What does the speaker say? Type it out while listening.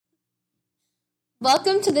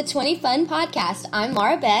Welcome to the 20 Fun Podcast. I'm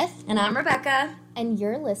Laura Beth. And I'm Rebecca. And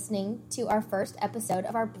you're listening to our first episode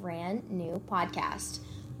of our brand new podcast.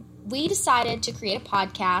 We decided to create a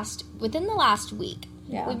podcast within the last week.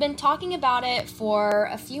 Yeah. We've been talking about it for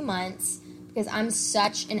a few months because I'm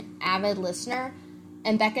such an avid listener.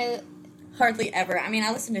 And Becca... Hardly ever. I mean,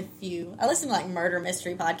 I listen to a few. I listen to, like, murder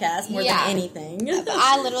mystery podcasts more than anything.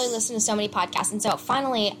 I literally listen to so many podcasts. And so,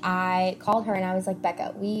 finally, I called her and I was like,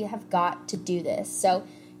 Becca, we have got to do this. So,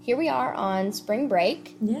 here we are on spring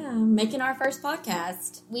break. Yeah, making our first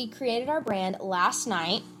podcast. We created our brand last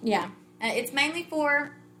night. Yeah. It's mainly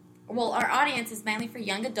for, our audience is mainly for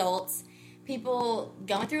young adults, people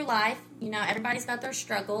going through life. You know, everybody's got their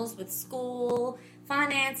struggles with school,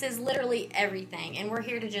 finances, literally everything. And we're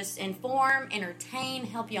here to just inform, entertain,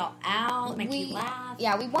 help y'all out, make you laugh.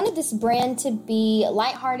 Yeah, we wanted this brand to be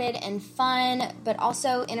lighthearted and fun, but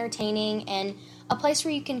also entertaining and a place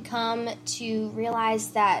where you can come to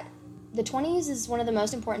realize that the 20s is one of the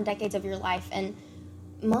most important decades of your life, and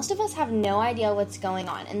most of us have no idea what's going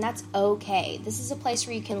on, and that's okay. This is a place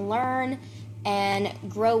where you can learn and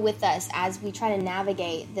grow with us as we try to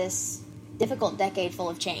navigate this difficult decade full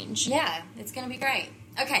of change. Yeah, it's going to be great.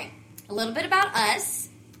 Okay, a little bit about us.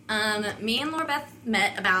 Me and Laura Beth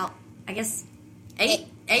met about, I guess, eight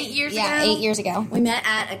years ago. Yeah, 8 years ago. We met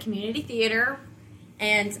at a community theater,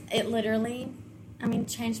 and it literally,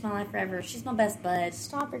 changed my life forever. She's my best bud.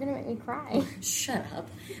 Stop, you're going to make me cry. Shut up.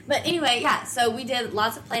 But anyway, yeah, so we did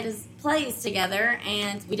lots of plays together,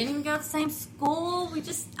 and we didn't even go to the same school. We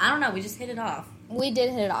just hit it off. We did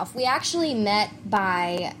hit it off. We actually met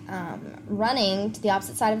by running to the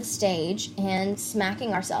opposite side of the stage and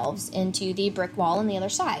smacking ourselves into the brick wall on the other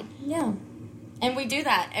side. Yeah. And we do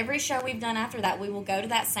that. Every show we've done after that, we will go to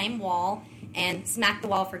that same wall and smack the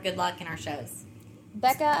wall for good luck in our shows.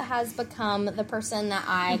 Becca has become the person that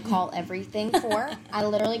I call everything for. I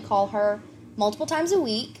literally call her multiple times a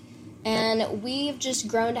week, and we've just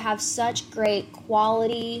grown to have such great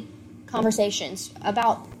quality conversations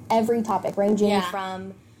about every topic, ranging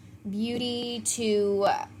from beauty to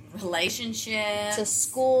relationships to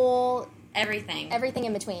school, everything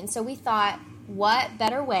in between. So we thought, what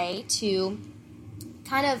better way to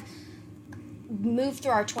kind of move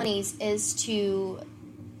through our 20s is to,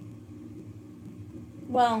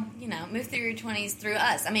 move through your 20s through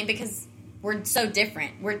us. Because we're so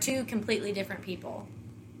different. We're two completely different people.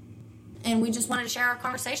 And we just wanted to share our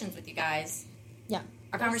conversations with you guys. Yeah.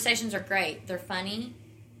 Our conversations are great. They're funny.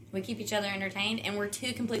 We keep each other entertained, and we're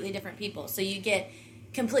two completely different people. So you get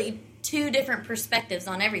completely two different perspectives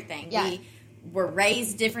on everything. Yeah. We were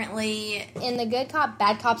raised differently. In the good cop,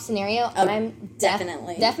 bad cop scenario, I'm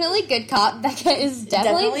definitely good cop. Becca is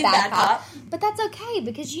definitely bad cop. cop. But that's okay,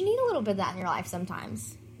 because you need a little bit of that in your life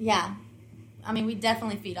sometimes. Yeah. We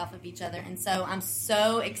definitely feed off of each other. And so I'm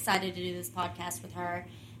so excited to do this podcast with her.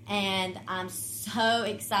 And I'm so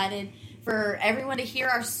excited for everyone to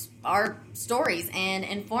hear our stories and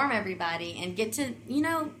inform everybody and get to,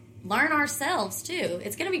 learn ourselves too.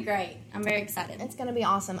 It's going to be great. I'm very excited. It's going to be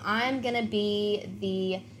awesome. I'm going to be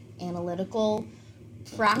the analytical,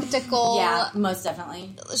 practical, yeah, most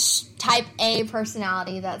definitely, type A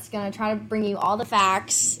personality that's going to try to bring you all the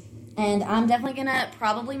facts. And I'm definitely going to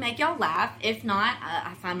probably make y'all laugh. If not,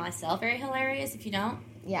 I find myself very hilarious if you don't.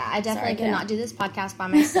 Yeah, I definitely cannot do this podcast by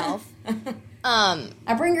myself.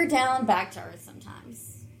 I bring her down back to earth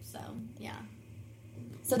sometimes. So, yeah.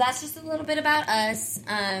 So that's just a little bit about us.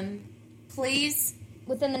 Please,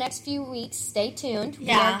 within the next few weeks, stay tuned.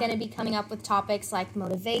 Yeah. We are going to be coming up with topics like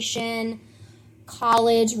motivation,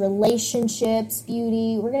 college, relationships,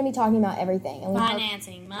 beauty. We're going to be talking about everything. And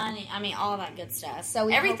financing, money, all that good stuff. So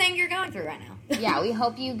everything you're going through right now. Yeah, we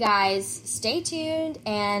hope you guys stay tuned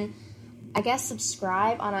and I guess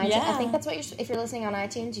subscribe on iTunes. Yeah. I think that's what if you're listening on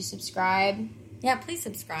iTunes, you subscribe. Yeah, please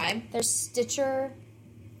subscribe. There's Stitcher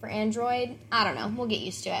for Android. I don't know. We'll get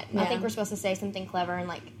used to it. Yeah. I think we're supposed to say something clever and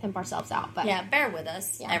pimp ourselves out. But yeah, bear with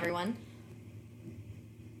us, everyone.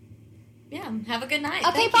 Yeah, have a good night.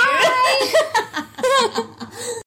 Okay, Thank bye. You.